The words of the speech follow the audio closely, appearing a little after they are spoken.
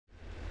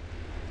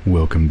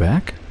Welcome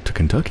back to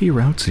Kentucky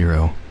Route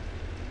Zero.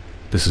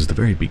 This is the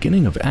very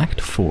beginning of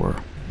Act 4.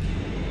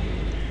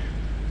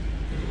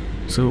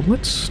 So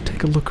let's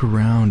take a look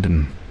around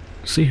and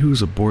see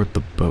who's aboard the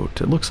boat.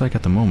 It looks like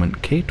at the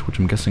moment Kate, which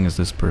I'm guessing is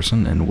this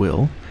person, and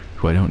Will,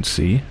 who I don't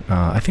see.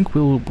 I think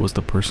Will was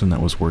the person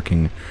that was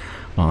working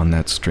on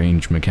that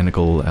strange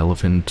mechanical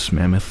elephant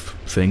mammoth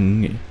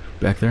thing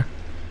back there.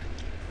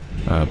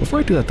 Before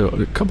I do that though,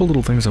 a couple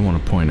little things I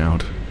want to point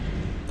out.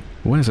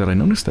 One is that I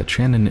noticed that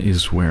Shannon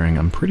is wearing,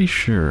 I'm pretty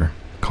sure,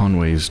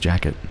 Conway's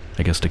jacket,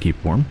 I guess to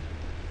keep warm.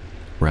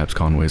 Perhaps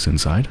Conway's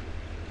inside.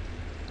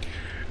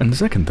 And the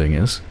second thing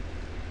is,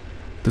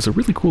 there's a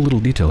really cool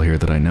little detail here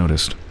that I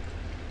noticed.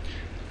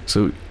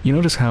 So, you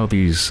notice how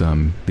these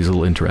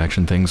little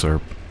interaction things are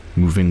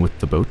moving with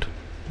the boat?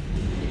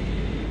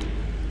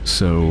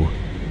 So,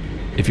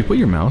 if you put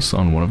your mouse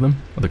on one of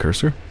them, the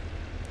cursor,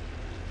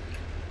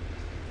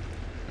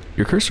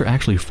 your cursor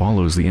actually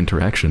follows the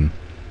interaction.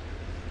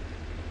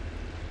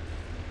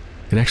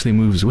 It actually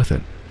moves with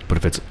it, but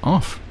if it's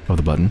off of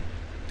the button,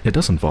 it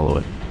doesn't follow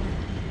it.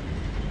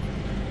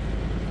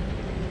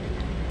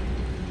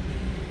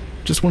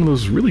 Just one of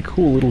those really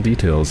cool little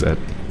details that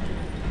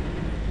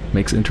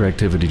makes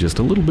interactivity just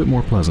a little bit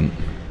more pleasant.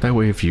 That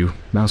way if you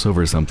mouse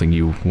over something,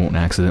 you won't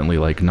accidentally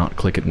like not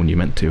click it when you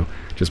meant to,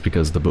 just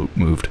because the boat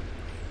moved.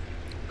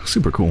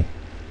 Super cool.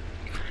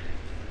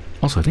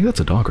 Also, I think that's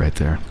a dog right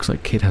there. Looks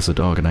like Kate has a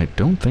dog, and I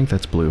don't think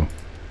that's Blue.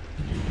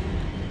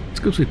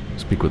 Let's go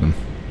speak with him.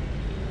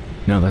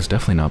 No, that's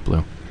definitely not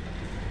Blue.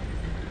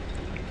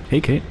 Hey,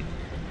 Kate.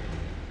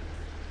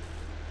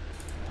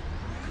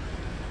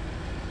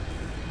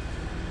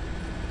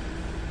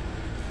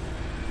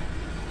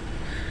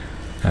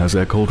 How's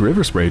that cold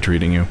river spray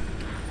treating you?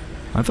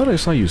 I thought I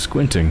saw you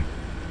squinting.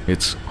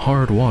 It's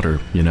hard water,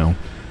 you know.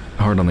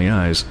 Hard on the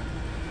eyes.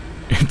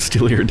 It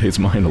still irritates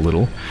mine a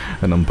little,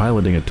 and I'm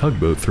piloting a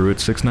tugboat through it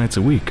 6 nights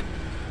a week.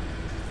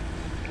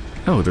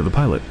 Oh, they're the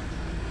pilot.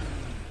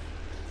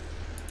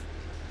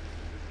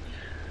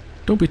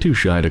 Don't be too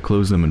shy to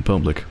close them in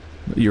public.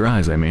 Your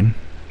eyes, I mean.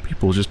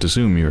 People just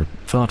assume you're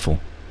thoughtful.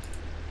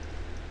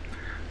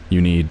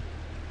 You need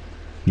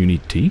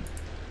tea?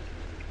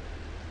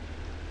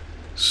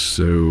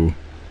 So,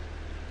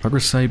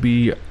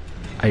 Agricibe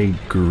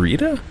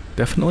Agarita?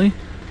 Definitely.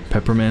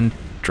 Peppermint,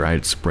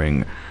 dried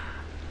spring.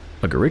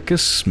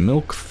 Agaricus,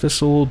 milk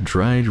thistle,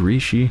 dried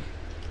reishi.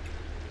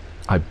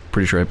 I'm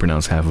pretty sure I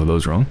pronounced half of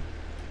those wrong.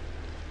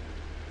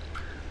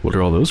 What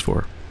are all those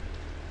for?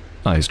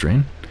 Eye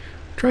strain.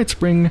 Dried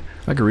spring,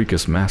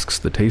 Agaricus masks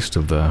the taste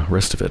of the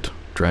rest of it.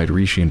 Dried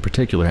reishi in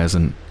particular has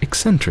an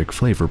eccentric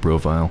flavor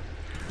profile.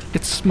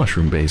 It's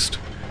mushroom-based.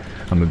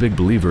 I'm a big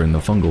believer in the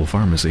fungal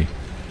pharmacy.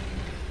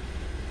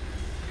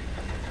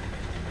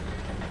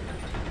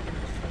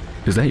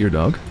 Is that your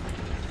dog?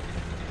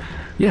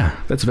 Yeah,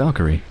 that's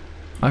Valkyrie.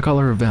 I call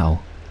her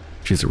Val.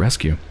 She's a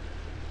rescue.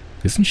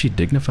 Isn't she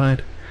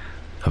dignified?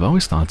 I've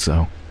always thought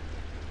so.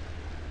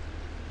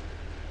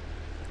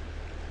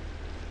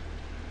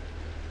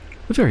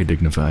 Very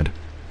dignified.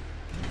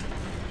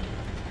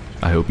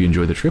 I hope you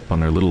enjoy the trip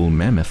on our little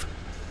Mammoth.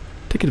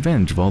 Take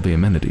advantage of all the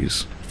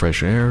amenities.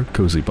 Fresh air,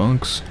 cozy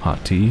bunks,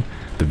 hot tea,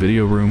 the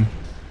video room.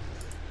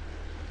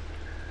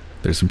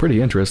 There's some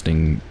pretty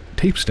interesting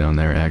tapes down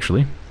there,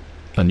 actually.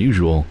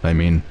 Unusual, I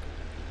mean,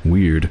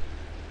 weird.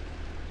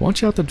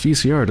 Watch out that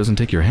VCR doesn't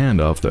take your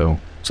hand off, though.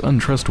 It's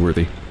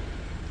untrustworthy.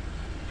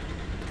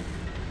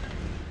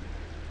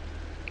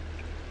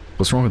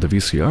 What's wrong with the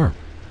VCR?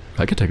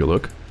 I could take a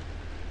look.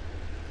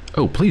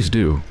 Oh, please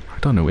do. I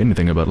don't know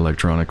anything about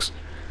electronics.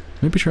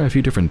 Maybe try a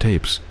few different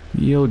tapes.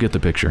 You'll get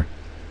the picture.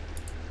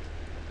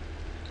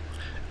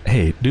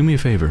 Hey, do me a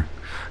favor.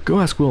 Go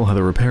ask Will how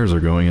the repairs are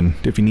going and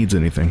if he needs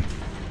anything.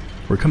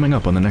 We're coming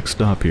up on the next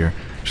stop here.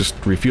 Just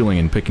refueling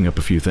and picking up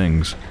a few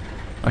things.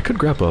 I could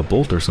grab a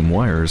bolt or some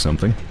wire or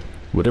something.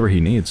 Whatever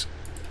he needs.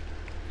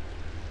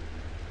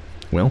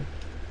 Well,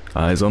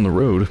 eyes on the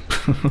road.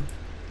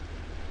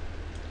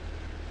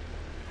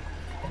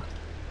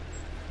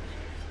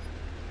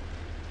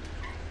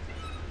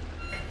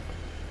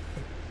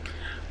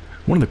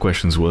 One of the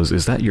questions was,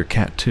 is that your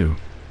cat too?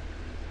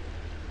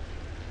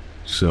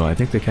 So I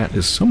think the cat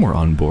is somewhere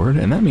on board,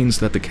 and that means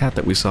that the cat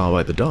that we saw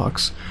by the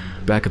docks,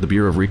 back at the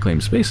Bureau of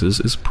Reclaimed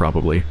Spaces, is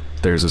probably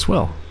theirs as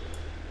well.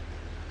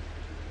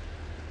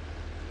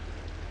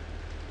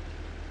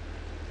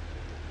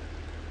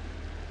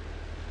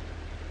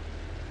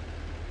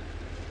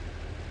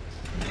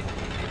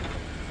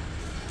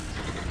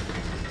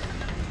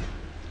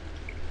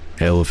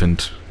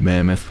 Elephant,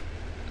 mammoth,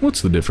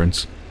 what's the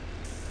difference?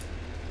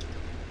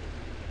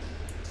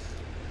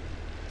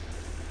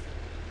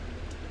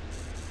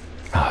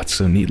 Ah, it's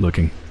so neat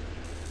looking.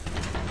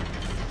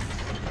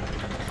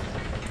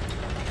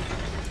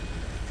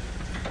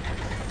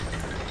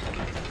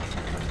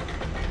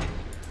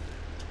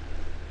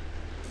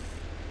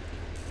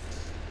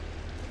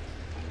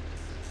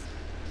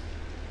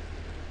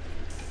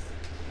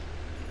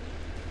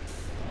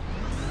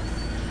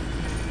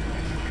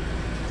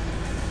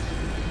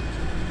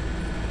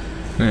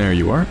 There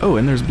you are. Oh,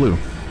 and there's Blue.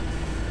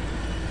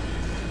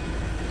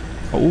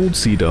 Old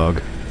sea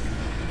dog.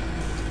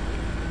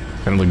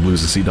 I don't think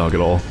Blue's a sea dog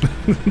at all.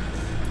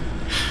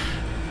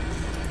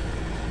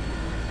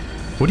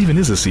 What even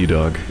is a sea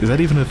dog? Is that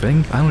even a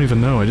thing? I don't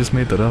even know, I just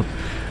made that up.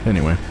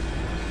 Anyway.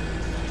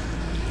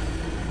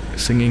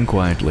 Singing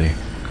quietly.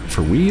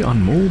 For we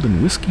on mold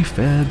and whiskey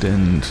fed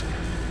and...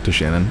 To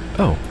Shannon.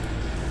 Oh.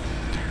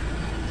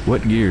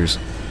 What gears?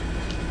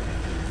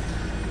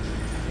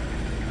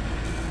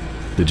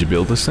 Did you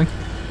build this thing?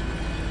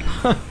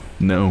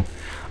 No.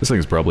 This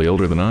thing's probably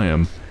older than I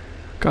am.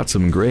 Got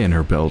some gray in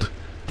her belt.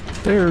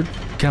 They're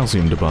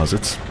calcium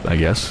deposits, I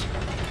guess.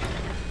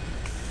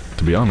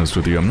 To be honest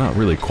with you, I'm not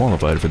really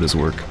qualified for this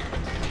work.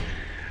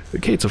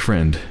 Kate's a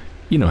friend.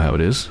 You know how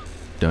it is,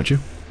 don't you?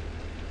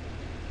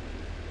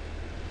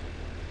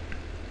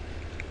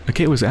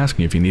 Kate was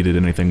asking if you needed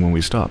anything when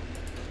we stopped.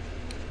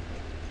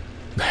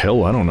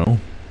 Hell, I don't know.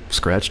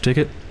 Scratch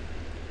ticket?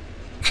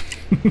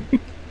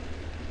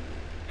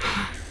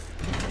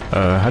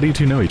 How do you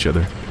two know each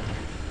other?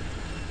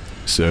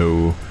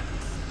 So...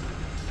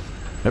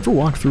 Ever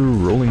walked through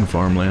rolling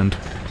farmland?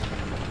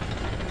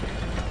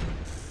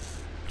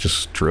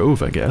 Just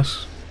drove, I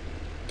guess.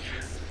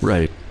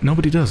 Right,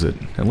 nobody does it,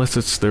 unless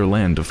it's their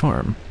land to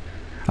farm.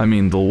 I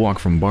mean, they'll walk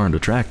from barn to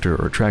tractor,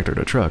 or tractor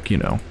to truck, you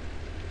know.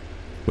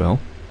 Well,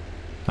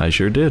 I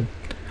sure did.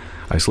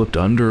 I slipped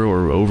under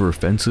or over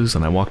fences,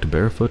 and I walked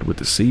barefoot with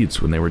the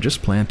seeds when they were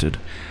just planted,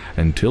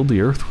 and tilled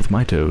the earth with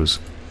my toes.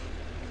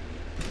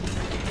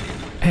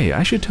 Hey,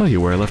 I should tell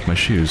you where I left my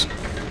shoes.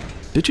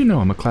 Did you know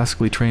I'm a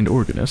classically trained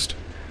organist?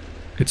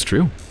 It's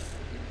true.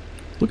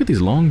 Look at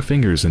these long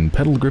fingers and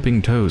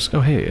pedal-gripping toes.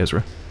 Oh, hey,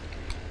 Ezra.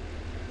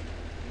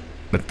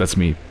 That's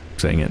me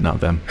saying it,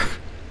 not them.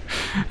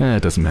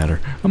 It doesn't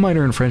matter. A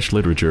minor in French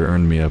literature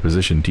earned me a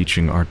position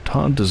teaching Art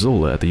de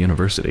Zola at the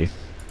university.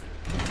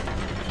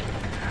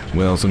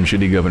 Well, some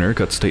shitty governor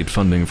cut state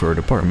funding for our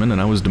department, and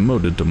I was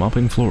demoted to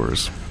mopping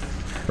floors,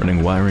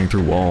 running wiring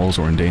through walls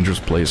or in dangerous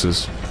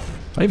places.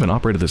 I even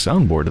operated the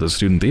soundboard at the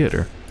student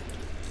theater.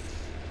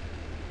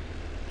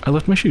 I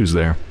left my shoes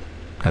there,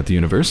 at the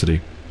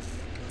university.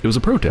 It was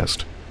a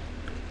protest.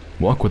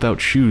 Walk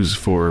without shoes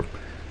for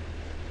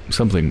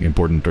something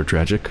important or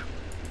tragic.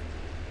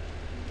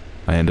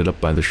 I ended up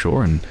by the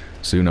shore, and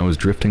soon I was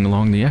drifting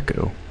along the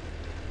Echo.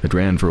 It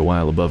ran for a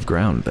while above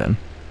ground then.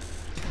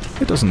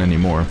 It doesn't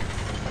anymore,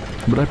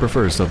 but I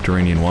prefer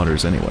subterranean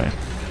waters anyway.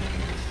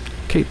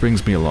 Kate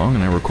brings me along,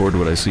 and I record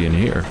what I see and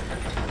hear.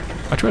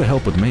 I try to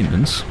help with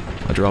maintenance.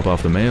 I drop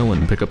off the mail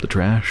and pick up the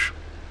trash.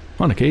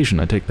 On occasion,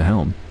 I take the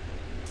helm.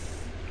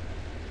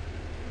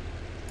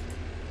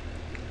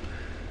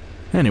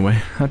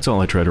 Anyway, that's all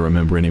I try to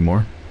remember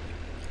anymore.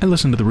 I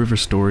listen to the river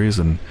stories,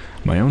 and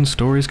my own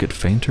stories get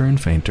fainter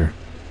and fainter.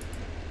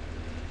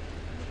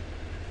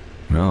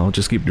 Well, I'll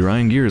just keep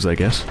drying gears, I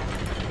guess.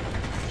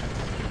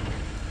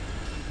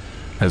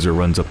 Ezra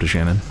runs up to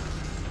Shannon.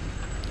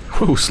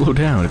 Whoa, slow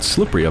down, it's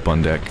slippery up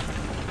on deck.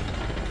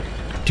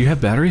 Do you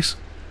have batteries?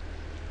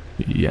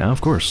 Yeah,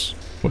 of course.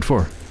 What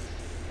for?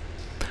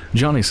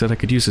 Johnny said I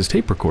could use his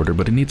tape recorder,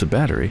 but it needs a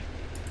battery.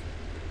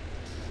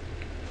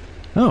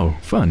 Oh,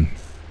 fun.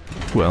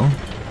 Well...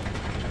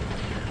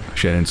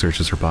 Shannon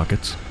searches her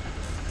pockets.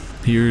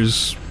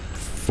 Here's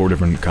 4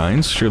 different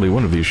kinds. Surely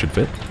one of these should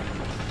fit.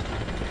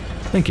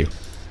 Thank you.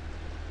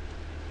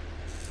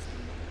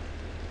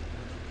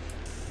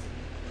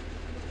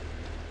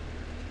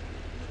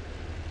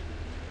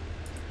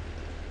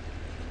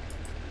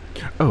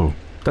 Oh,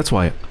 that's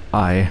why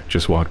I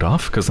just walked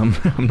off, because I'm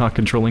not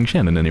controlling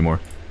Shannon anymore.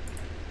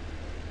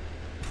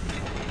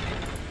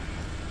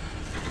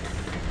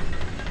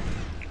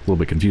 A little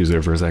bit confused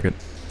there for a second.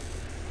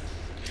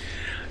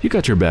 You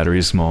got your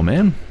batteries, small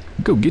man.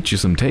 Go get you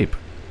some tape.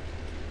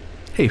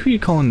 Hey, who you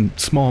calling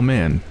small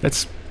man?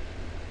 That's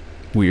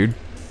weird.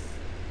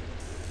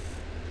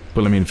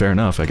 But I mean, fair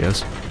enough, I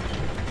guess.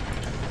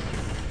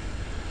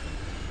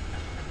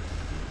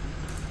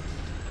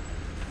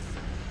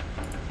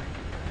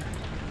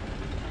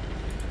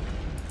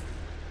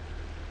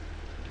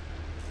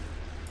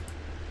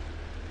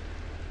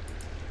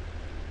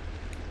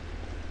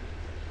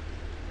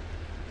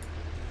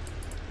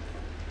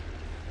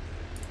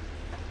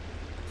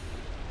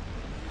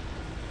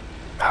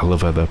 I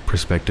love how the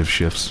perspective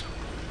shifts.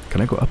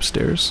 Can I go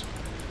upstairs?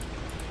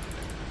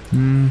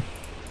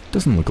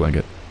 Doesn't look like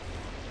it.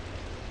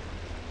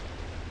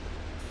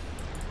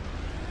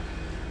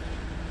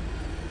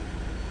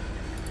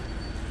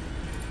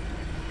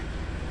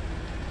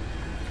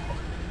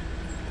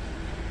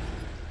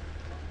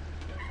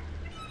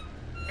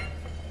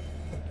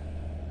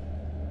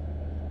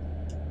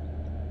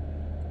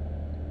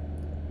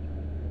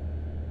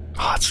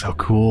 Oh, it's so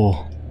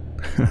cool.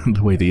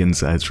 The way the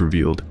inside's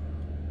revealed.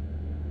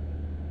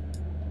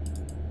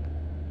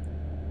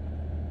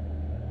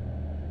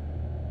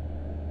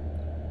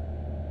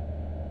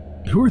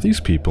 Who are these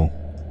people?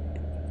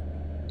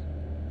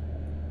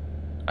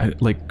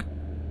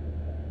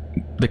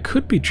 They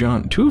could be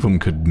John... 2 of them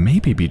could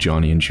maybe be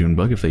Johnny and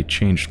Junebug if they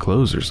changed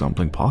clothes or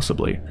something,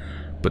 possibly.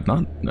 But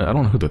not... I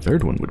don't know who the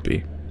 3rd one would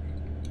be.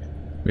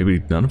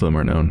 Maybe none of them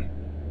are known.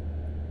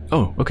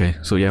 Oh, okay.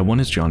 So yeah, one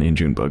is Johnny and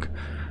Junebug.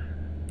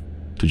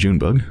 To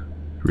Junebug?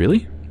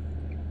 Really?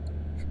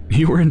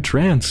 You were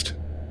entranced.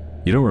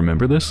 You don't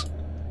remember this?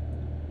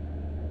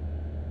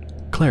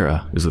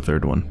 Clara is the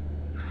third one.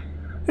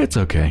 It's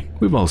okay.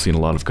 We've all seen a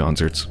lot of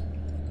concerts.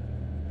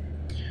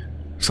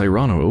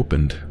 Cyrano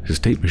opened. His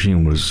tape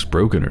machine was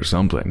broken or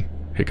something.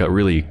 It got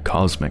really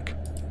cosmic.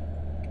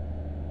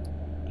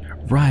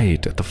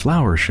 Right, at the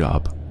flower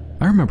shop.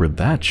 I remember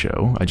that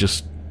show.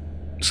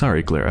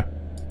 Sorry, Clara.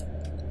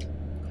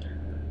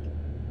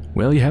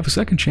 Well, you have a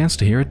second chance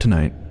to hear it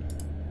tonight.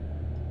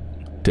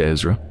 To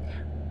Ezra.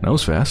 That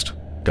was fast.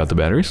 Got the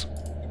batteries?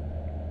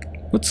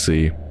 Let's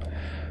see.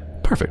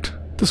 Perfect.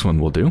 This one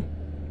will do.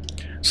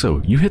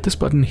 So, you hit this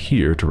button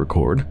here to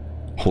record.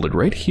 Hold it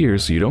right here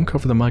so you don't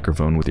cover the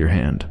microphone with your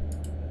hand.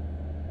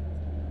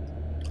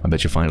 I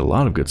bet you find a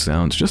lot of good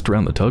sounds just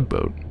around the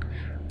tugboat.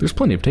 There's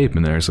plenty of tape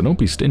in there, so don't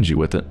be stingy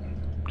with it.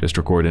 Just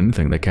record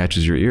anything that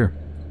catches your ear.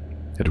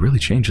 It really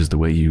changes the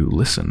way you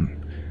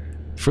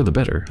listen. For the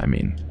better, I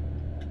mean.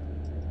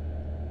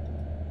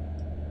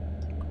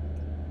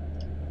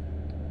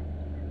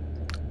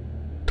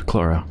 To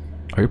Clara,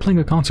 are you playing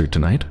a concert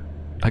tonight?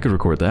 I could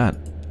record that.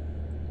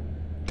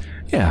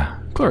 Yeah,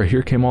 Clara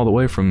here came all the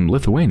way from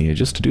Lithuania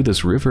just to do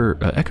this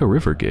Echo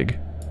River gig.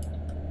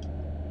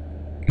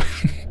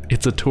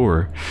 It's a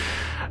tour.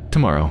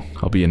 Tomorrow,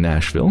 I'll be in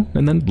Nashville,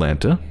 and then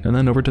Atlanta, and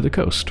then over to the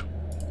coast.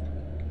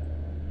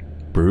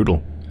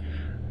 Brutal.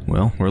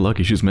 Well, we're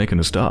lucky she's making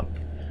a stop.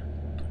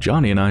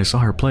 Johnny and I saw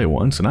her play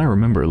once, and I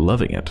remember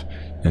loving it,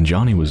 and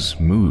Johnny was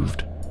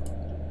moved.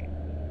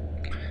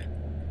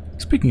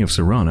 Speaking of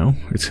Serrano,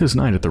 it's his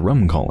night at the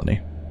rum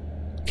colony.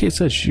 Kate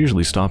said she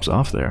usually stops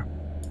off there.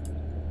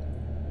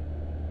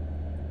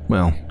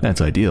 Well,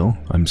 that's ideal.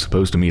 I'm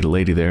supposed to meet a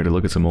lady there to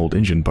look at some old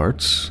engine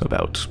parts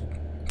about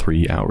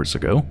 3 hours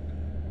ago.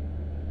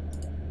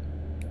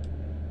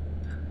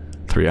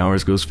 3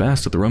 hours goes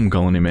fast at the rum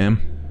colony,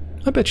 ma'am.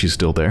 I bet she's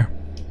still there.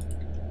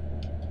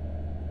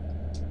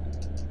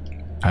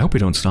 I hope we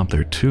don't stop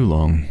there too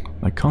long.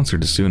 My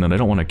concert is soon and I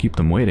don't want to keep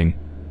them waiting.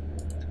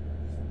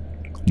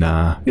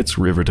 Nah, it's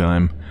river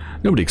time.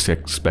 Nobody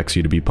expects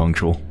you to be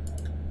punctual.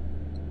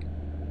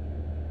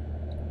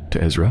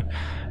 To Ezra.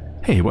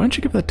 Hey, why don't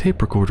you give that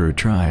tape recorder a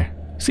try?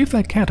 See if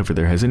that cat over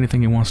there has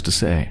anything he wants to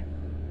say.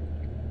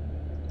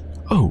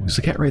 Oh, is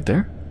the cat right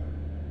there?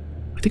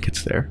 I think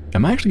it's there.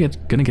 Am I actually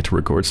gonna get to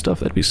record stuff?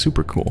 That'd be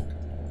super cool.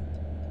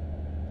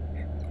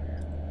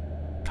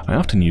 I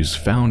often use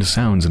found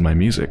sounds in my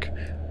music.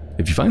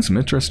 If you find some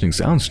interesting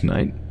sounds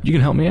tonight, you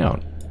can help me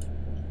out.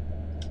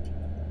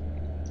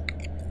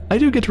 I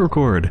do get to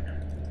record.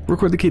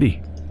 Record the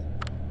kitty.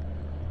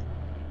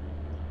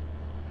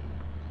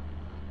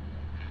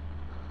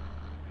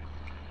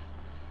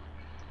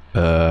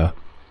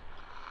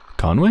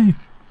 Conway?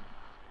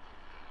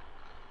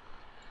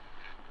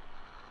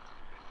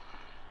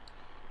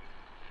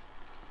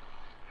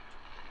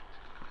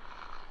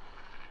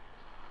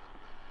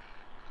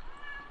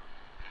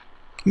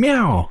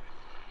 Meow!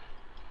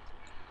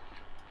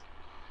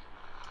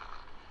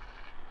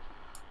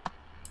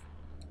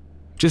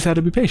 Just had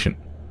to be patient.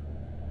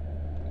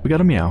 We got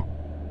a meow.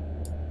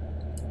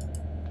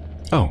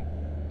 Oh,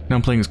 now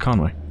I'm playing as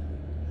Conway.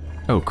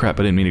 Oh crap,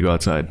 I didn't mean to go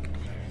outside.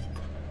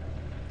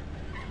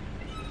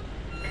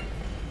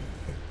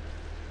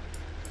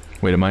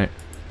 Wait, am I...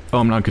 Oh,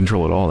 I'm not in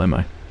control at all, am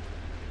I?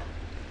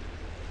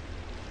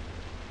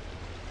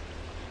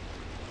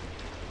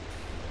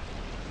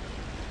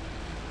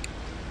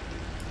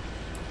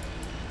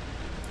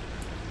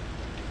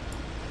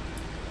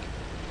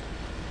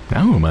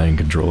 Now who am I in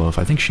control of?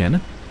 I think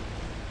Shannon?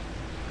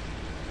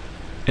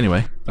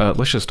 Anyway,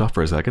 let's just stop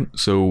for a second.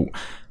 So,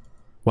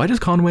 why does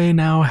Conway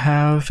now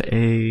have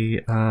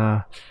a,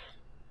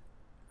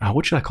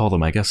 what should I call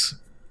them? I guess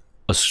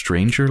a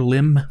stranger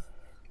limb?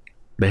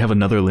 They have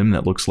another limb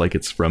that looks like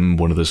it's from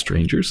one of the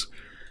strangers?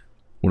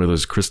 One of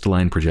those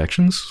crystalline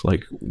projections?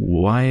 Like,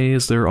 why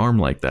is their arm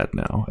like that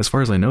now? As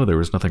far as I know, there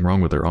was nothing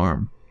wrong with their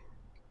arm.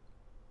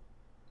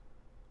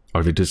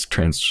 Are they just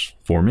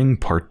transforming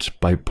part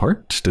by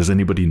part? Does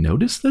anybody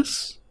notice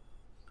this?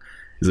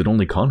 Is it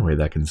only Conway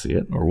that can see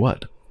it, or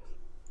what?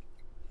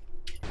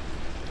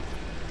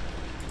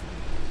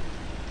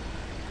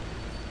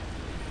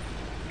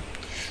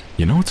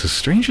 You know, it's the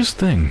strangest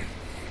thing.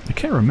 I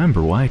can't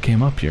remember why I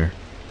came up here.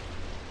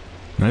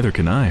 Neither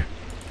can I.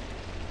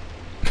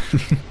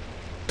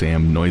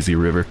 Damn noisy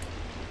river.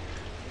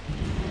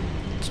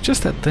 It's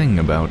just that thing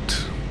about...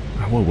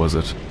 what was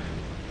it?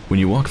 When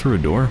you walk through a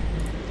door?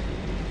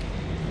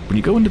 When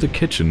you go into the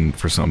kitchen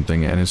for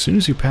something, and as soon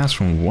as you pass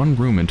from one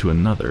room into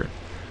another,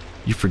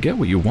 you forget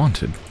what you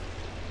wanted.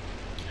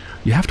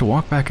 You have to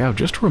walk back out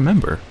just to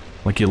remember,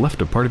 like you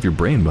left a part of your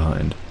brain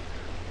behind.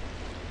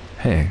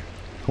 Hey,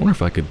 I wonder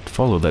if I could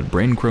follow that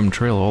brain crumb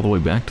trail all the way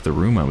back to the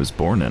room I was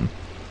born in.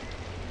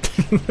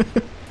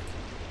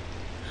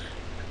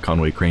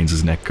 Conway cranes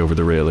his neck over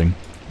the railing.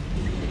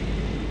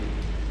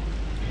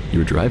 You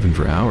were driving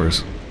for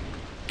hours.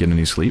 Get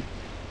any sleep?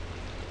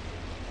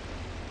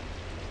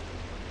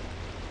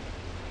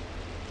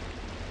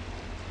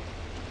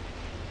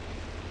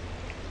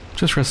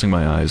 Just resting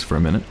my eyes for a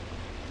minute.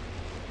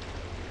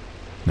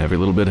 Every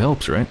little bit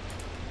helps, right?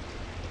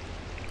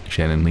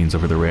 Shannon leans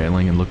over the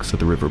railing and looks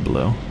at the river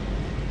below.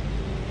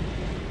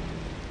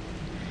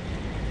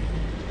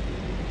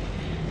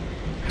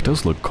 It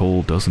does look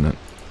cold, doesn't it?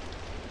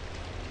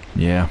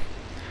 Yeah.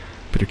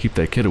 Better keep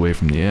that kid away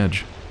from the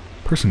edge.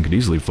 Person could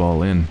easily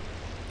fall in.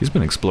 He's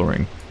been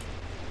exploring.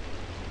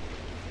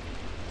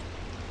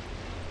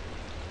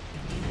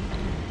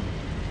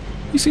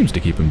 He seems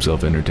to keep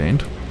himself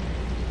entertained.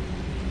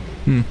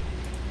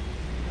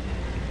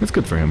 It's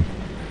good for him.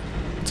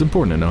 It's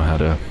important to know how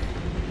to...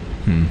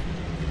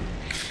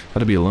 how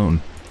to be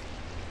alone.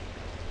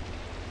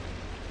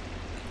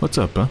 What's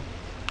up, huh?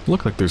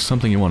 Look like there's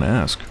something you want to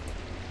ask.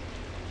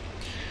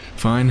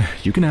 Fine,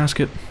 you can ask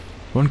it.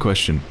 One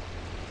question.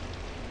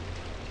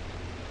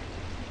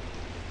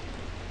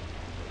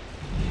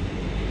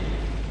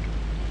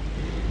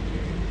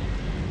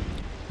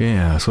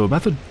 Yeah, so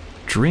about the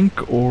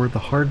drink or the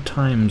hard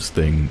times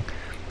thing.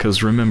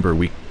 Because remember,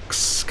 we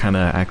kind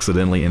of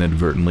accidentally,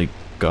 inadvertently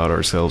got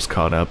ourselves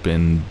caught up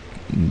in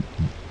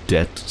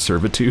debt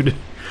servitude,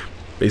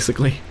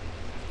 basically.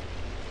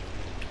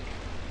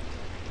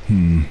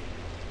 I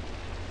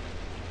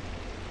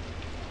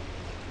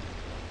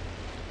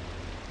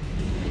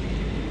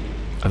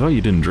thought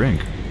you didn't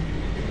drink.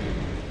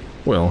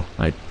 Well,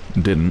 I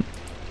didn't.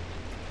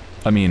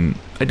 I mean,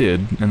 I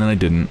did, and then I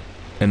didn't,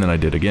 and then I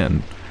did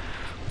again.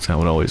 That's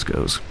how it always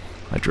goes.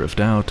 I drift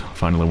out,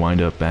 finally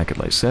wind up back at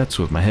Lysette's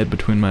with my head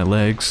between my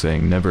legs,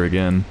 saying never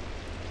again.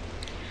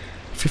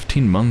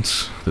 15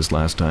 months this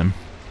last time.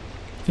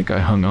 I think I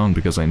hung on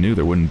because I knew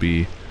there wouldn't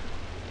be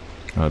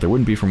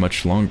for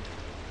much long...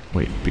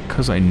 Wait,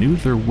 because I knew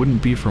there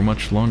wouldn't be for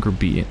much longer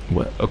be...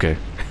 What? Okay.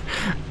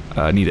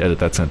 I need to edit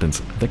that sentence.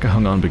 I think I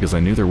hung on because I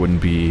knew there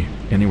wouldn't be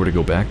anywhere to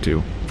go back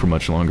to for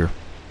much longer.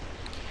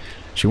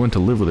 She went to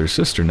live with her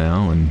sister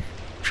now, and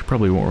she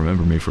probably won't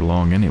remember me for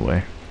long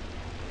anyway.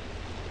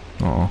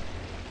 Aw.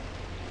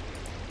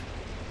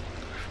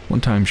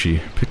 One time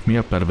she picked me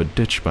up out of a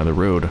ditch by the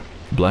road,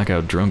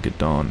 blackout drunk at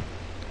dawn.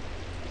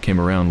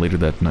 Came around later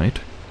that night.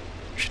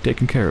 She'd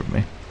taken care of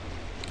me.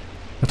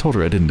 I told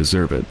her I didn't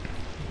deserve it,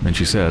 and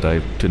she said I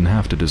didn't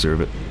have to deserve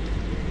it.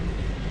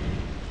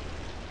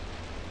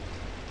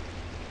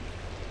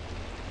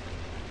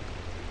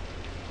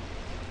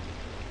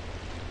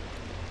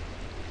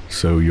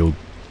 So you'll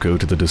go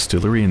to the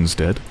distillery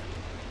instead?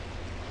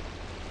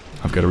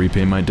 I've got to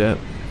repay my debt.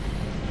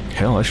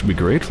 Hell, I should be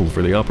grateful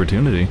for the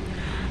opportunity.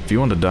 If you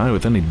want to die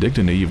with any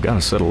dignity, you've got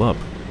to settle up.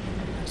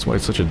 That's why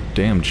it's such a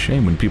damned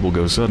shame when people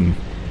go sudden.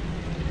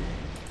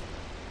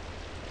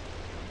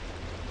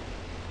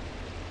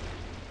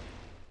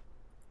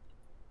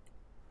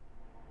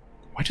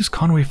 Why does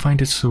Conway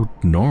find it so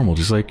normal?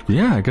 Just like,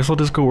 yeah, I guess I'll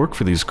just go work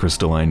for these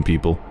crystalline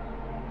people.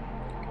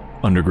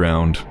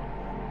 Underground.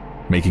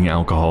 Making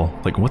alcohol.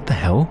 Like, what the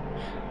hell?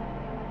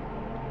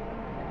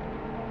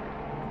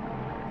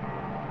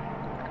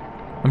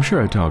 I'm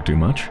sure I talk too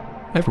much.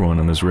 Everyone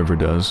on this river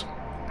does.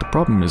 The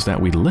problem is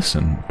that we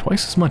listen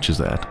twice as much as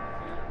that.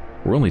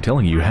 We're only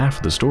telling you half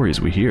of the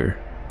stories we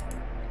hear.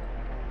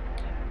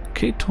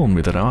 Kate told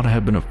me that I ought to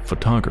have been a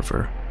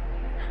photographer.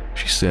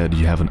 She said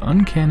you have an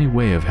uncanny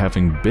way of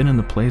having been in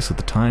the place at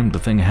the time the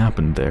thing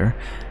happened there,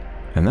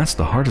 and that's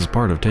the hardest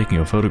part of taking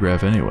a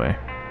photograph anyway.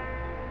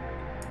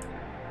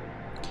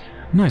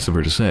 Nice of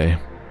her to say,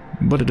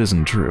 but it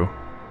isn't true.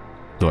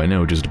 Though I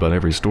know just about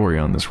every story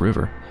on this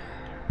river.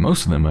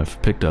 Most of them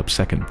I've picked up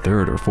second,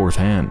 third, or fourth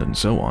hand, and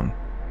so on.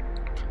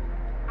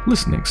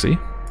 Listening, see?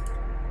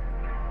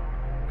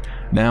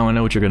 Now I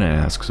know what you're gonna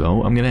ask,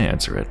 so I'm gonna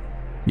answer it.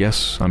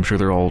 Yes, I'm sure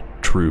they're all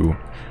true.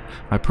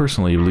 I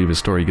personally believe a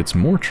story gets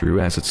more true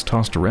as it's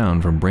tossed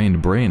around from brain to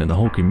brain and the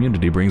whole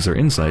community brings their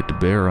insight to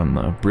bear on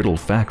the brittle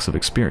facts of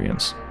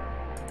experience.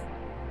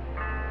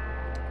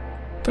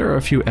 There are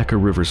a few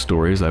Eka River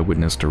stories I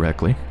witnessed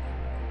directly.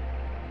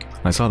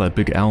 I saw that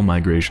big owl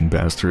migration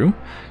pass through.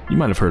 You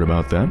might have heard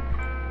about that.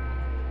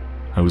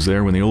 I was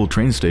there when the old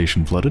train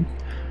station flooded.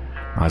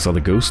 I saw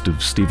the ghost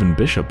of Stephen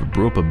Bishop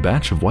brew up a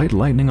batch of white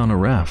lightning on a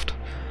raft.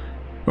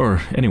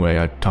 Or, anyway,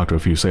 I talked to a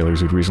few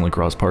sailors who'd recently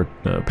crossed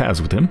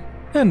paths with him,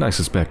 and I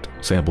suspect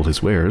sampled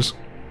his wares.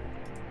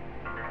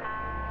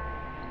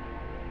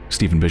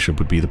 Stephen Bishop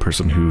would be the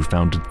person who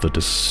founded the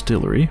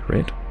distillery,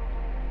 right?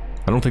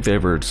 I don't think they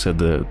ever said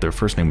their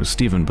first name was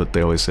Stephen, but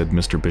they always said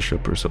Mr.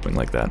 Bishop or something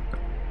like that.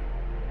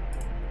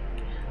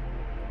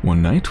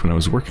 One night, when I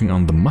was working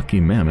on the Mucky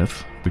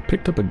Mammoth, we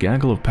picked up a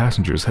gaggle of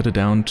passengers headed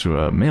down to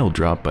a mail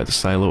drop by the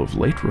silo of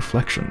Late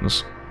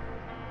Reflections.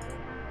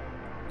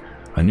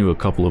 I knew a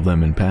couple of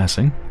them in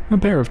passing, a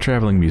pair of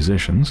traveling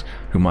musicians,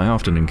 whom I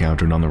often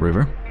encountered on the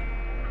river.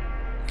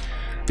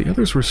 The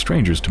others were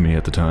strangers to me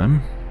at the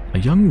time, a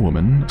young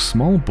woman, a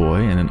small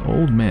boy, and an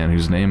old man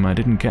whose name I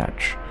didn't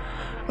catch.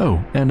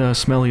 Oh, and a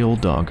smelly old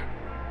dog.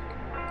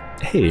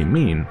 Hey,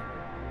 mean.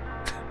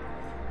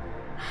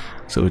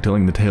 So they're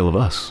telling the tale of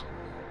us.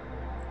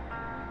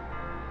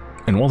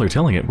 And while they're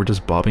telling it, we're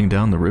just bobbing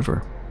down the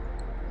river.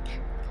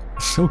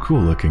 It's so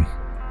cool looking.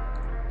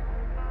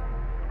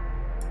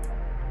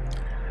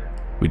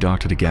 We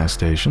docked at a gas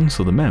station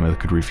so the Mammoth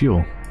could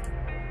refuel.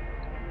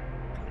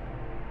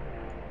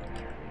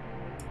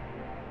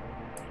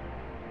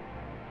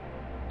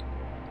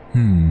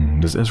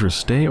 Does Ezra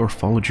stay or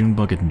follow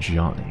Junebug and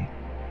Johnny?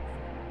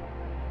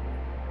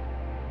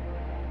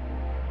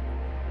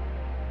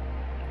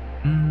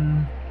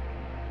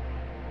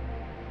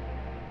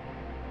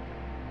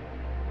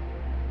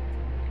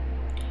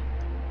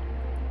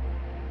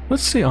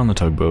 Let's stay on the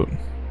tugboat.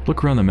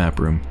 Look around the map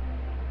room.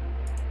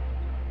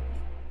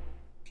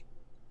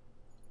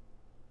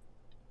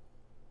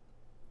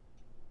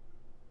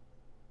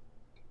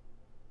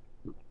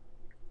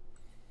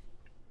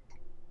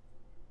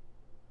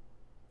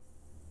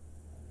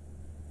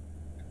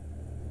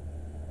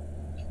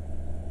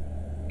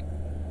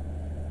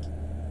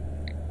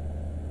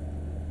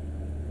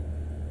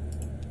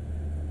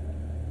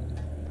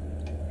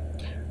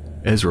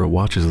 Ezra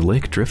watches the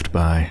lake drift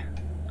by.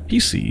 He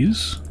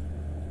sees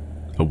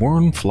a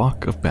worn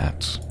flock of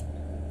bats,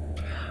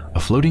 a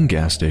floating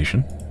gas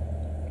station,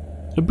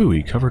 a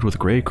buoy covered with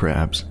gray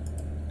crabs,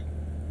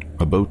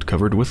 a boat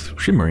covered with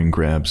shimmering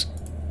crabs.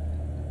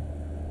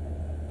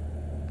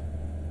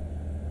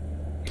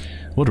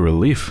 What a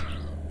relief.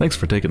 Thanks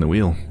for taking the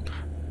wheel.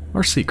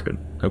 Our secret,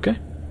 okay?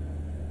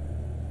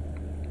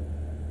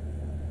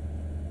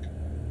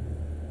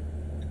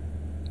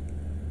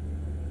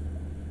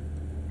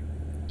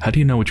 How do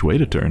you know which way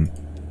to turn?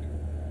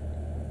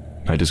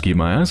 I just keep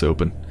my eyes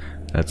open.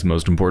 That's the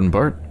most important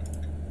part.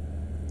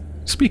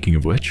 Speaking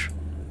of which,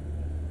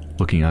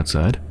 looking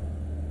outside.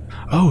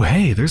 Oh,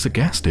 hey, there's a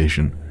gas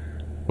station.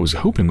 I was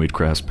hoping we'd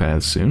cross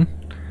paths soon.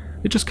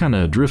 It just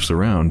kinda drifts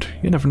around.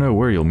 You never know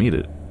where you'll meet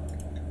it.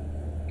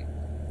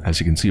 As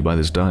you can see by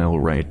this dial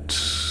right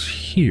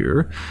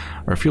here,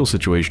 our fuel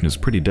situation is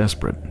pretty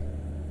desperate.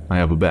 I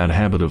have a bad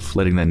habit of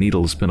letting that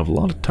needle spend a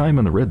lot of time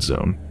in the red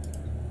zone.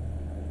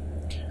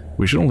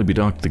 We should only be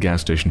docked at the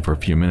gas station for a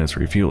few minutes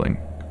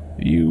refueling.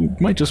 You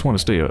might just want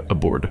to stay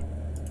aboard.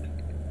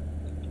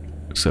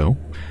 So,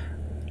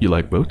 you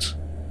like boats?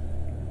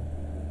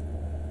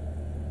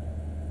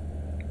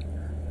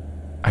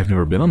 I've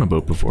never been on a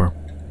boat before.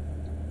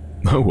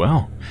 Oh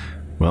wow.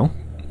 Well,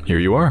 here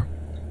you are.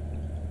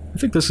 I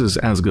think this is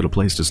as good a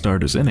place to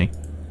start as any.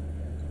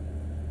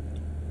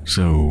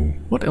 So,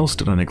 what else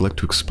did I neglect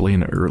to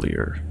explain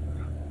earlier?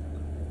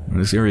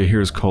 This area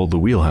here is called the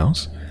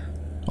wheelhouse.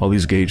 All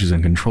these gauges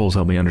and controls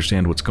help me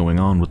understand what's going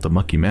on with the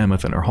Mucky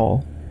Mammoth in our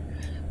hull.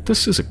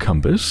 This is a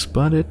compass,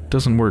 but it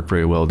doesn't work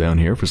very well down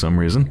here for some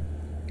reason.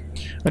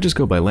 I just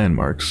go by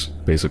landmarks,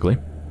 basically,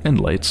 and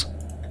lights.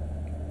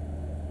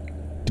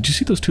 Did you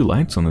see those two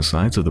lights on the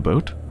sides of the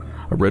boat?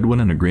 A red one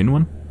and a green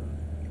one?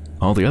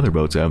 All the other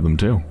boats have them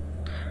too.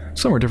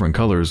 Some are different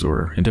colors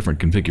or in different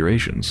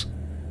configurations.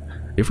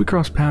 If we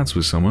cross paths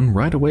with someone,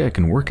 right away I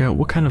can work out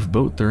what kind of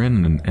boat they're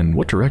in and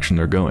what direction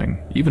they're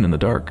going, even in the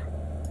dark.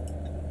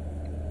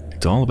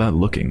 It's all about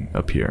looking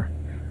up here.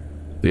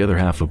 The other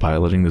half of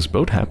piloting this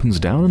boat happens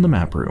down in the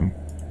map room.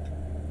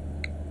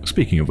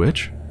 Speaking of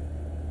which,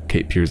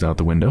 Kate peers out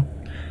the window.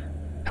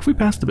 Have we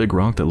passed the big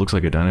rock that looks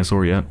like a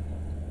dinosaur yet?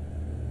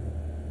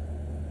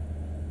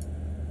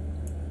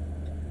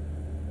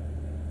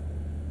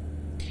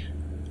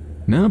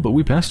 No, but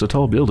we passed a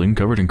tall building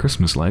covered in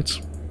Christmas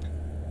lights.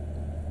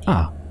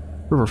 Ah,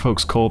 river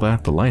folks call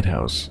that the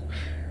lighthouse.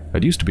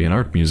 It used to be an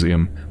art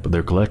museum, but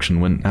their collection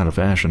went out of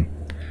fashion,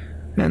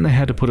 and they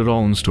had to put it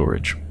all in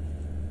storage.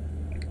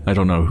 I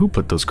don't know who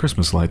put those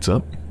Christmas lights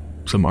up.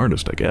 Some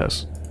artist, I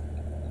guess.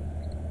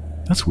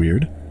 That's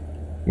weird.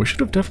 We should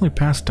have definitely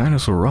passed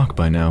Dinosaur Rock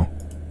by now.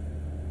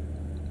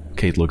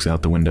 Kate looks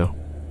out the window.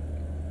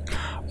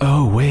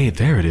 Oh, wait,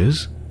 there it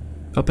is.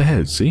 Up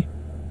ahead, see?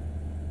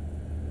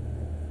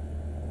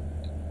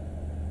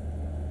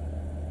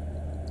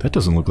 That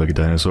doesn't look like a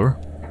dinosaur.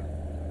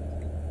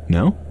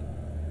 No?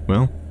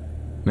 Well,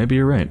 maybe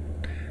you're right.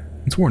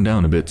 It's worn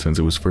down a bit since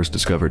it was first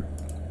discovered.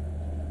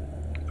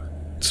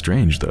 It's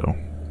strange, though.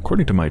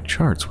 According to my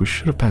charts, we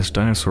should have passed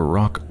Dinosaur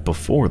Rock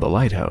before the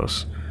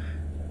lighthouse.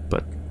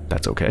 But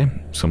that's okay.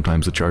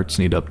 Sometimes the charts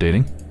need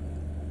updating.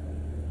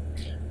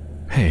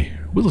 Hey,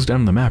 Will's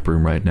down in the map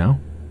room right now.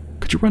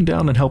 Could you run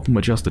down and help him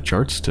adjust the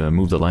charts to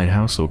move the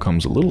lighthouse so it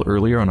comes a little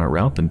earlier on our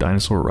route than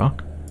Dinosaur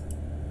Rock?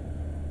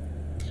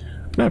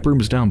 The map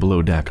room is down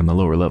below deck on the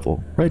lower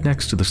level, right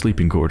next to the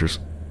sleeping quarters.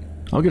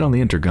 I'll get on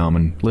the intercom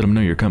and let him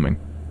know you're coming.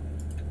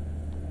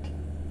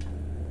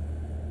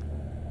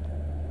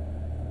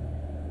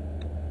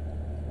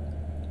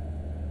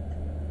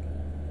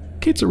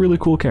 Kate's a really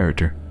cool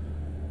character.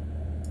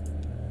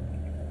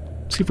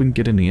 See if we can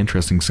get any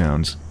interesting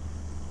sounds.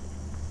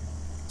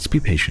 Let's be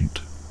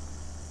patient.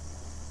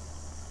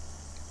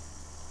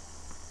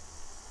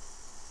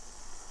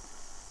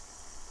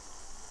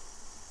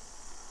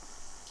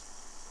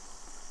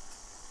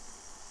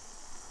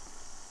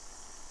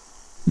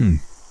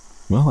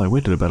 Well, I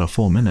waited about a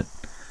full minute.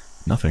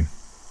 Nothing.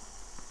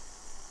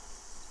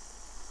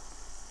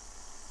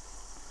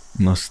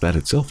 Unless that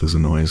itself is a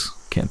noise.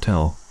 Can't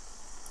tell.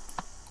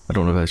 I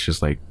don't know if that's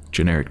just like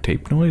generic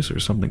tape noise or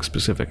something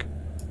specific.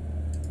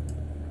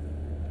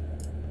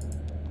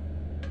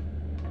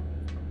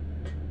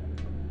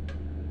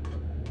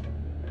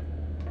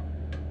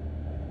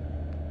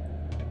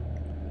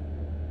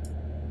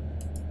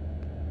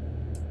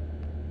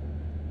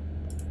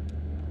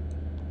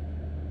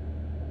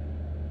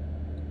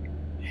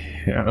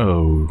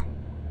 Oh,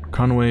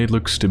 Conway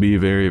looks to be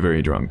very,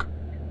 very drunk.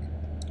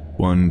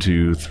 1,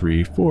 2,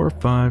 3, 4,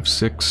 5,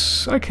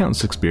 6. I count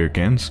 6 beer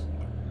cans.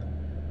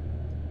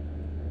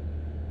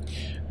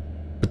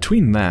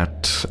 Between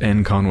that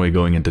and Conway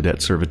going into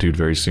debt servitude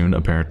very soon,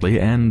 apparently,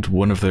 and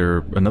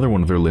another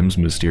one of their limbs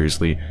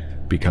mysteriously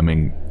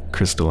becoming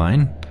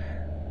crystalline,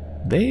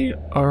 they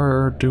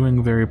are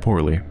doing very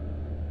poorly.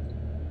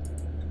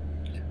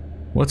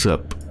 What's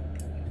up?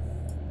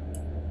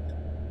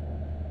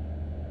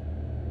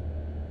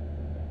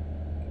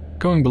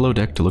 Going below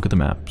deck to look at the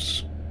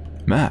maps.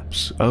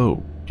 Maps?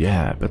 Oh,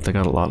 yeah, I bet they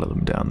got a lot of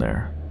them down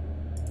there.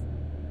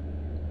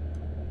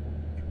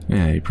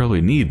 Yeah, you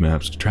probably need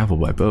maps to travel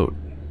by boat.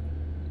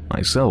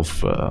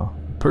 Myself,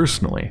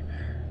 personally,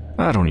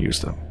 I don't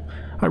use them.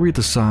 I read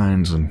the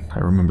signs and I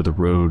remember the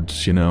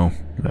roads, you know,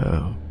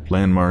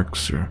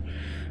 landmarks, or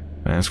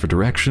I ask for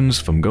directions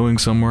if I'm going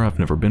somewhere I've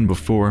never been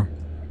before.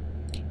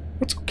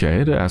 It's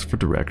okay to ask for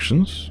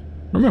directions.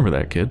 Remember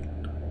that, kid.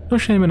 No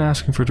shame in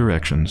asking for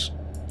directions.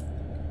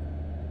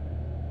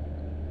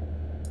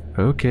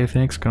 Okay,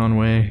 thanks,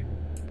 Conway.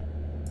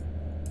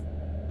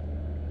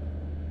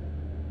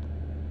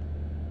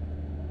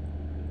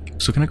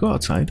 So can I go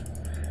outside?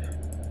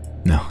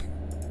 No.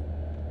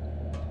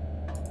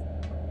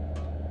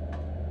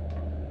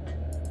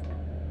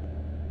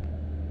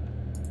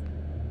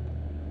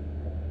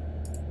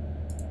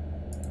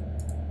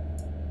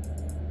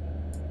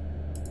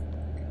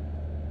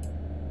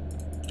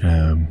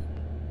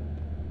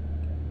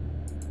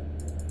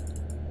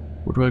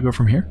 Where do I go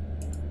from here?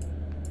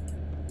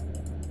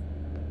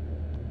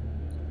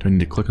 Do I need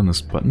to click on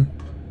this button?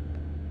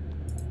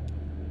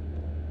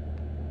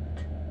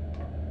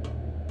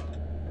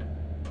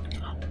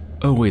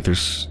 Oh wait,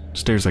 there's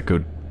stairs that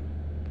go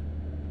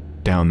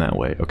down that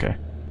way, okay.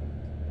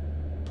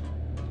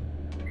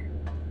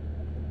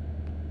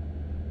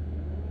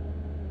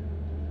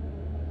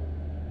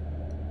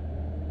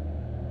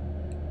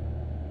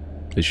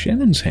 Is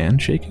Shannon's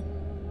hand shaking?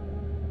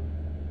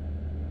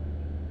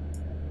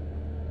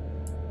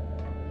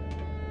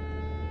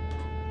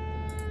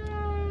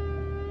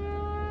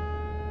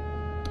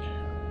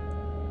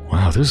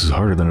 Wow, this is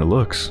harder than it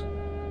looks.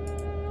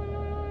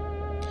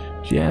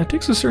 Yeah, it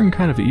takes a certain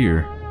kind of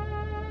ear.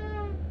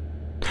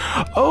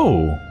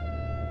 Oh!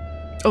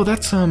 Oh,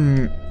 that's,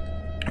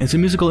 it's a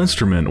musical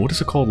instrument. What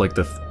is it called? Like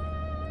the,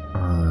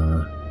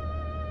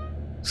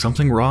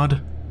 something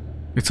rod?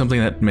 It's something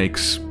that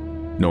makes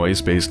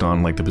noise based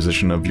on, like, the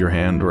position of your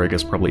hand, or I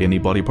guess probably any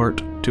body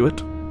part to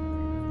it.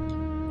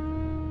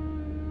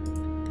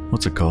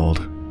 What's it called?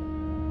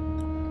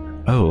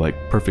 Oh, like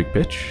perfect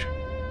pitch?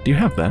 Do you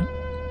have that?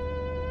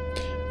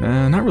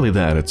 Not really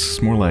that.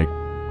 It's more like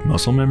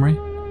muscle memory.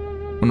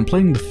 When I'm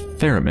playing the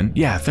theremin,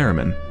 yeah,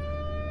 theremin,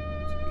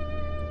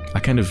 I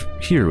kind of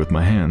hear with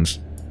my hands.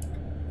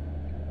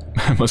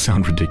 I must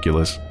sound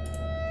ridiculous.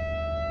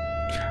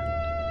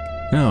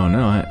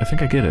 No, I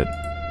think I get it.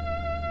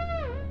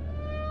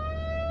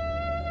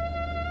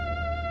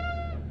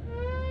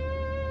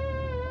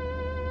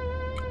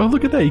 Oh,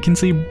 look at that, you can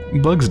see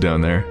bugs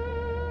down there.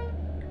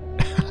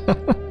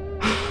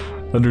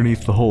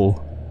 Underneath the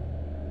hole.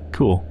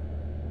 Cool.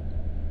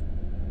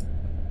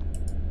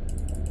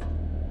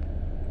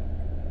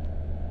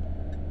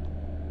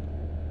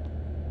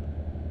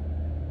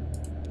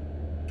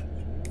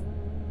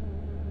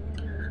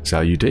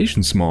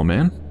 Salutations, small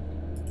man.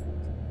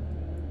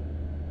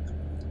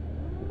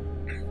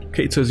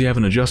 Kate says you have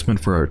an adjustment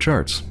for our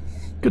charts.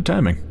 Good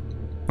timing.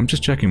 I'm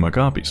just checking my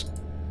copies.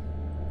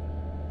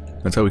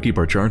 That's how we keep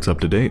our charts up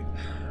to date.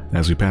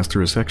 As we pass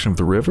through a section of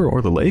the river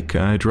or the lake,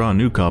 I draw a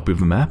new copy of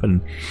the map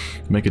and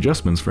make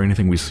adjustments for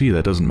anything we see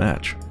that doesn't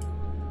match.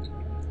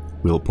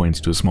 Will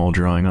points to a small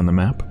drawing on the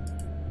map.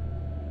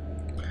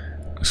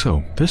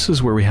 So, this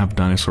is where we have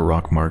Dinosaur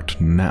Rock marked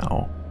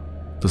now.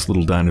 This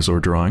little dinosaur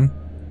drawing.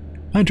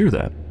 I drew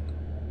that.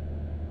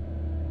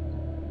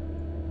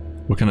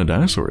 What kind of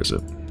dinosaur is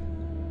it?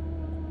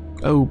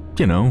 Oh,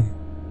 you know,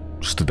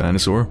 just a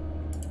dinosaur.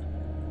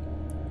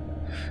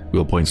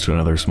 Will points to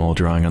another small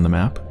drawing on the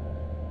map.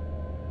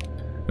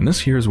 And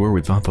this here is where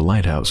we thought the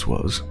lighthouse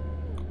was.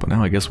 But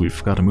now I guess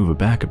we've got to move it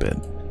back a bit.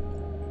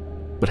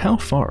 But how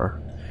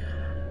far?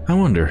 I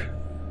wonder.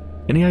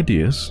 Any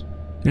ideas?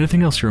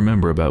 Anything else you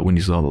remember about when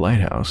you saw the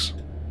lighthouse?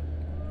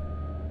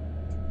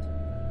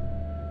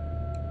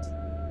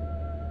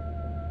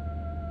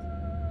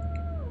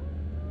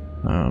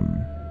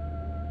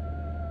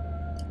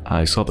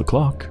 I saw the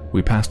clock.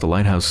 We passed the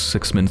lighthouse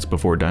 6 minutes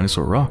before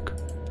Dinosaur Rock.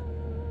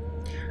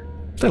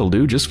 That'll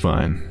do just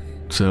fine.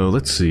 So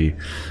let's see.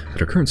 At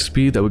our current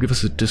speed, that would give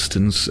us a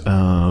distance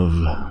of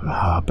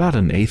about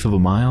 1/8 of a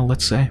mile,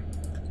 let's say.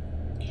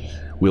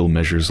 Will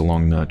measures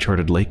along the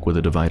charted lake with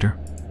a divider.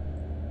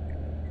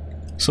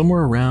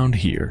 Somewhere around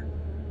here.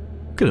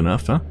 Good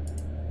enough, huh?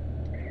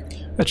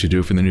 That should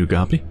do for the new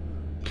copy.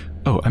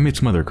 Oh, I made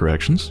some other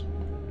corrections.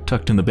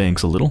 Tucked in the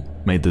banks a little,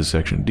 made this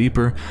section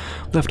deeper,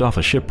 left off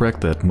a shipwreck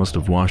that must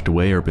have washed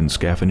away or been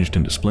scavenged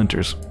into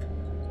splinters.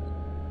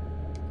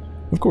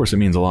 Of course, it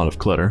means a lot of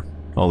clutter,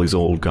 all these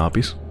old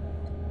copies.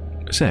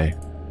 Say,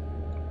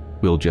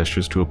 Will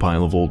gestures to a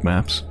pile of old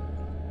maps.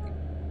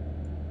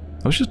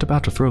 I was just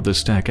about to throw this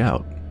stack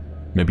out.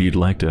 Maybe you'd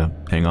like to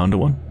hang on to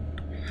one?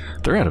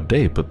 They're out of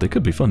date, but they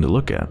could be fun to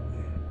look at.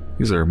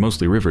 These are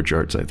mostly river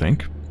charts, I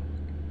think.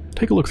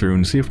 Take a look through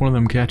and see if one of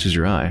them catches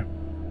your eye.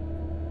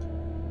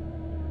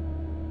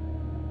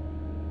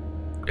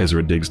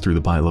 Ezra digs through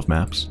the pile of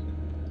maps.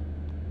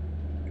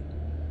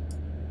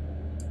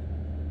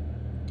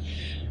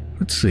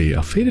 Let's see,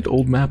 a faded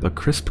old map, a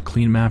crisp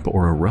clean map,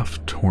 or a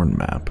rough torn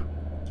map.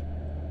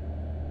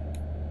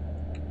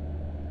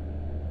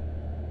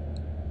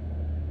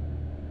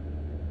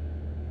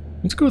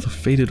 Let's go with a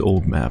faded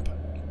old map.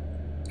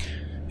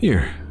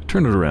 Here,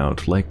 turn it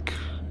around, like...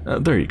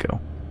 there you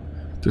go.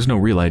 There's no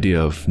real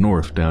idea of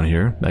north down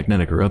here,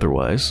 magnetic or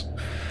otherwise,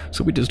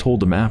 so we just hold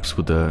the maps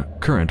with the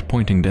current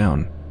pointing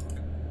down.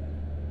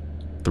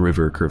 The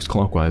river curves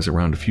clockwise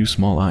around a few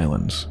small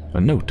islands.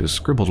 A note is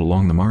scribbled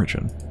along the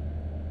margin.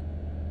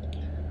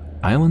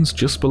 Islands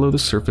just below the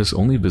surface,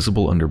 only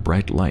visible under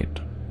bright light.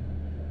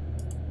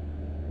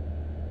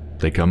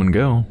 They come and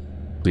go.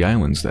 The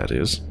islands, that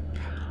is.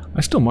 I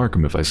still mark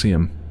them if I see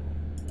them.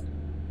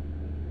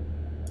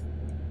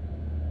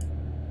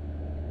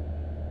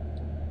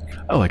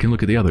 Oh, I can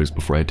look at the others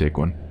before I take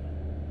one.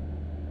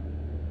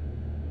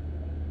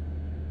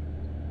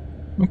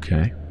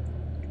 Okay.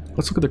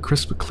 Let's look at the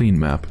crisp, clean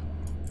map.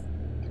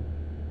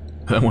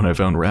 That one I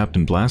found wrapped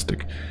in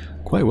plastic.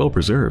 Quite well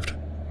preserved.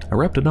 I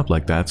wrapped it up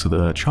like that so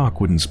the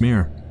chalk wouldn't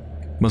smear.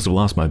 Must have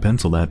lost my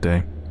pencil that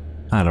day.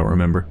 I don't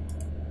remember.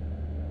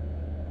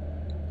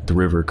 The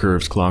river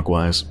curves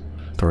clockwise.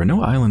 There are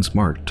no islands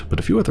marked, but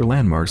a few other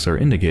landmarks are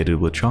indicated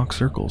with chalk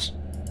circles.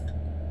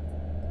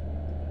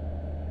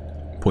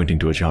 Pointing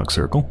to a chalk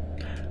circle.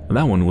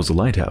 That one was a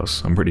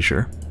lighthouse, I'm pretty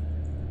sure.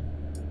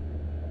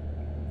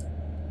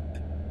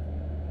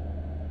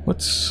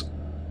 Let's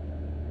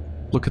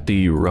look at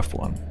the rough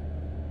one.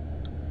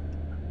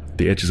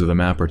 The edges of the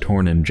map are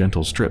torn in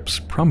gentle strips,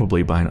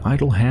 probably by an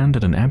idle hand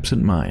and an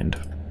absent mind.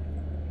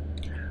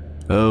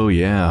 Oh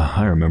yeah,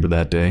 I remember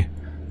that day.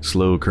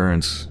 Slow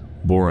currents.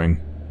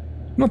 Boring.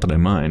 Not that I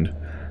mind.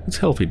 It's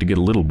healthy to get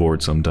a little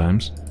bored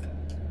sometimes.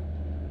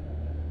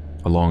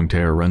 A long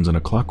tear runs in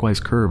a clockwise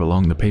curve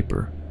along the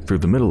paper, through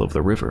the middle of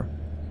the river.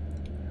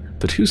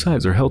 The two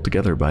sides are held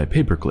together by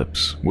paper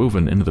clips,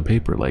 woven into the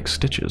paper like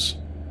stitches.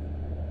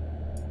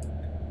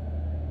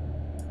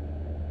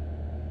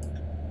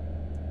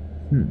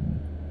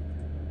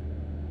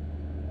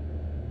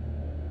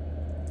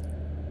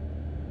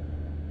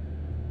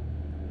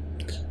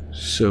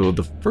 So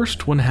the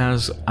first one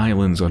has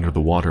islands under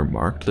the water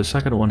marked, the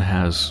second one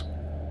has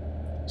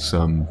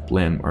some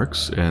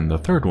landmarks, and the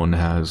third one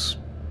has...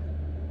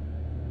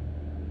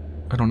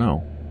 I don't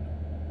know.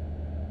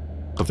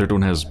 The third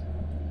one has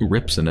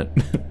rips in it.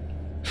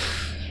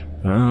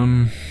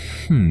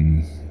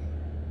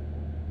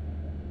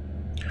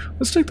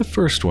 Let's take the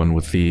first one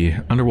with the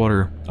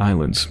underwater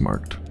islands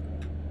marked.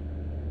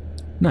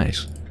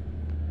 Nice.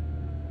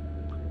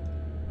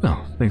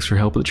 Well, thanks for your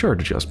help with the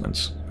chart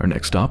adjustments. Our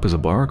next stop is a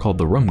bar called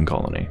the Rum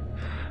Colony.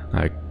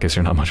 I guess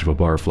you're not much of a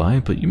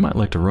barfly, but you might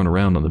like to run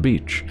around on the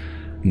beach.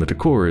 And the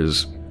decor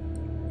is...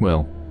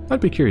 well, I'd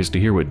be curious to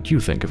hear what you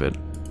think of it.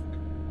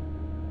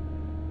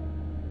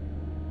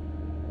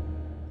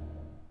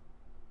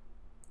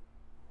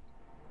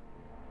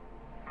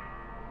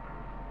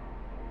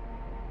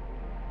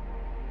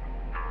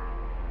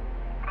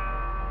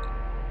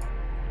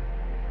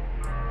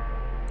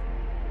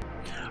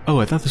 Oh,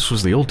 I thought this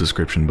was the old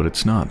description, but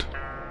it's not.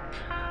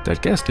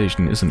 That gas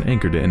station isn't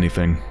anchored to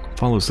anything,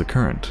 follows the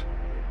current.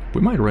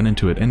 We might run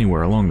into it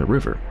anywhere along the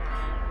river.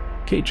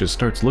 Kate just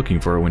starts looking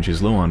for it when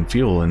she's low on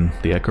fuel, and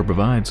the echo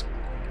provides.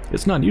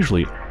 It's not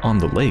usually on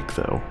the lake,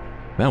 though.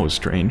 That was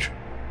strange.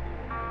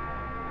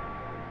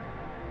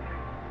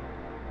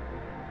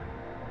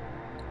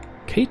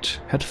 Kate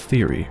had a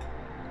theory.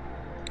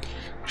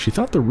 She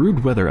thought the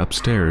rude weather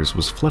upstairs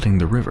was flooding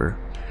the river,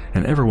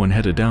 and everyone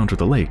headed down to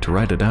the lake to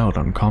ride it out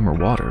on calmer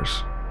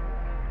waters.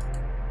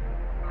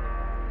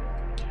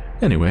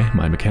 Anyway,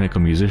 my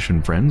mechanical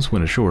musician friends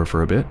went ashore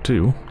for a bit,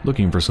 too,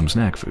 looking for some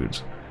snack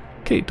foods.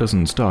 Kate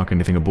doesn't stock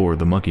anything aboard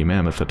the Mucky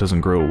Mammoth that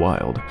doesn't grow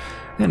wild,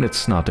 and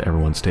it's not to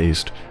everyone's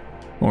taste.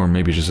 Or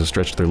maybe just to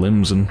stretch their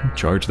limbs and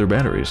charge their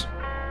batteries.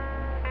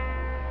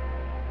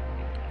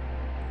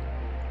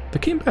 They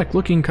came back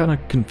looking kinda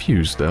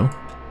confused, though.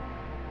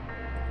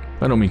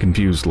 I don't mean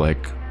confused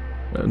like...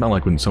 not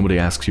like when somebody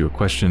asks you a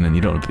question and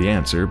you don't know the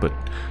answer, but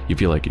you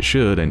feel like you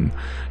should, and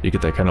you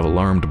get that kind of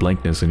alarmed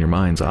blankness in your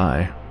mind's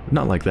eye.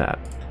 Not like that.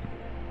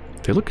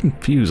 They look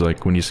confused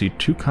like when you see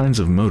two kinds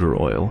of motor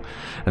oil,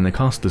 and they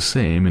cost the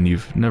same, and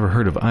you've never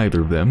heard of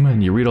either of them,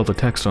 and you read all the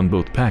text on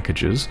both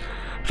packages,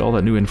 but all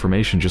that new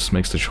information just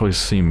makes the choice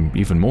seem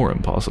even more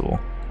impossible.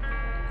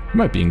 You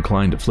might be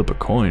inclined to flip a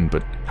coin,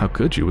 but how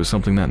could you with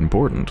something that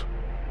important?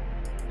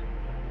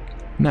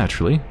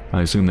 Naturally,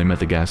 I assume they met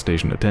the gas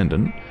station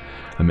attendant,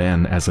 a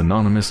man as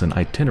anonymous and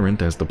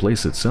itinerant as the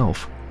place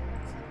itself.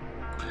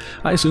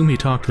 I assume he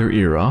talked their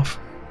ear off.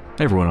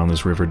 Everyone on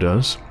this river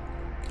does.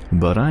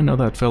 But I know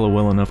that fellow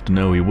well enough to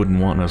know he wouldn't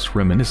want us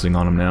reminiscing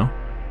on him now.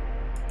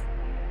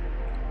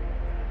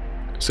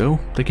 So,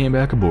 they came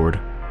back aboard.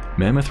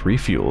 Mammoth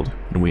refueled,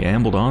 and we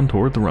ambled on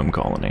toward the rum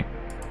colony.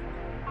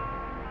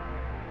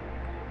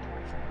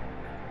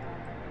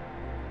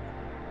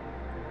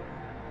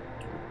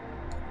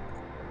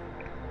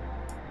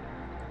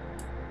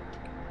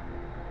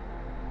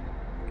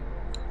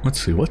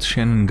 Let's see, what's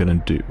Shannon gonna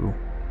do?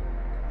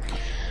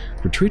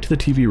 Retreat to the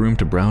TV room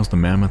to browse the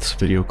Mammoth's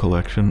video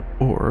collection,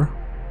 or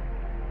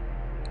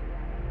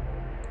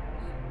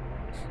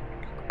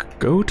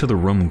go to the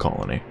rum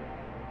colony.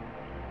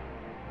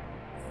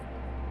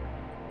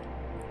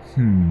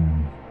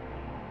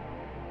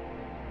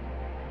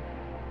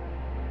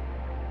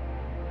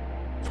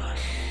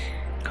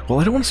 Well,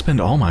 I don't want to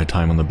spend all my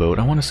time on the boat.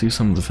 I want to see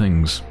some of the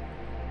things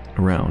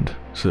around.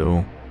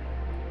 So,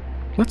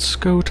 let's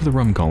go to the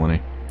rum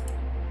colony.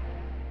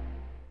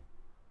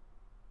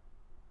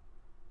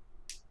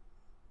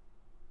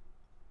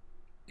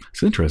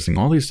 It's interesting.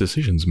 All these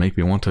decisions make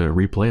me want to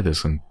replay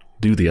this and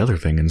do the other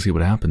thing and see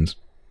what happens.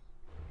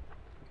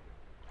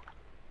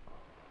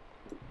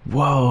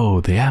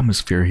 Whoa, the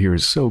atmosphere here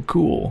is so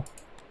cool.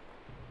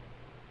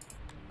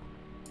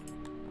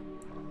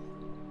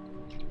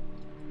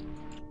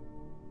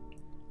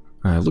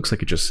 It looks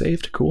like it just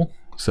saved. Cool.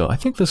 So I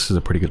think this is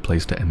a pretty good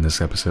place to end this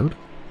episode.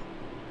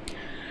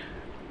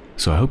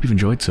 So I hope you've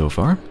enjoyed so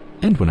far,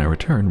 and when I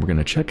return, we're going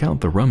to check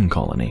out the rum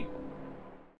colony.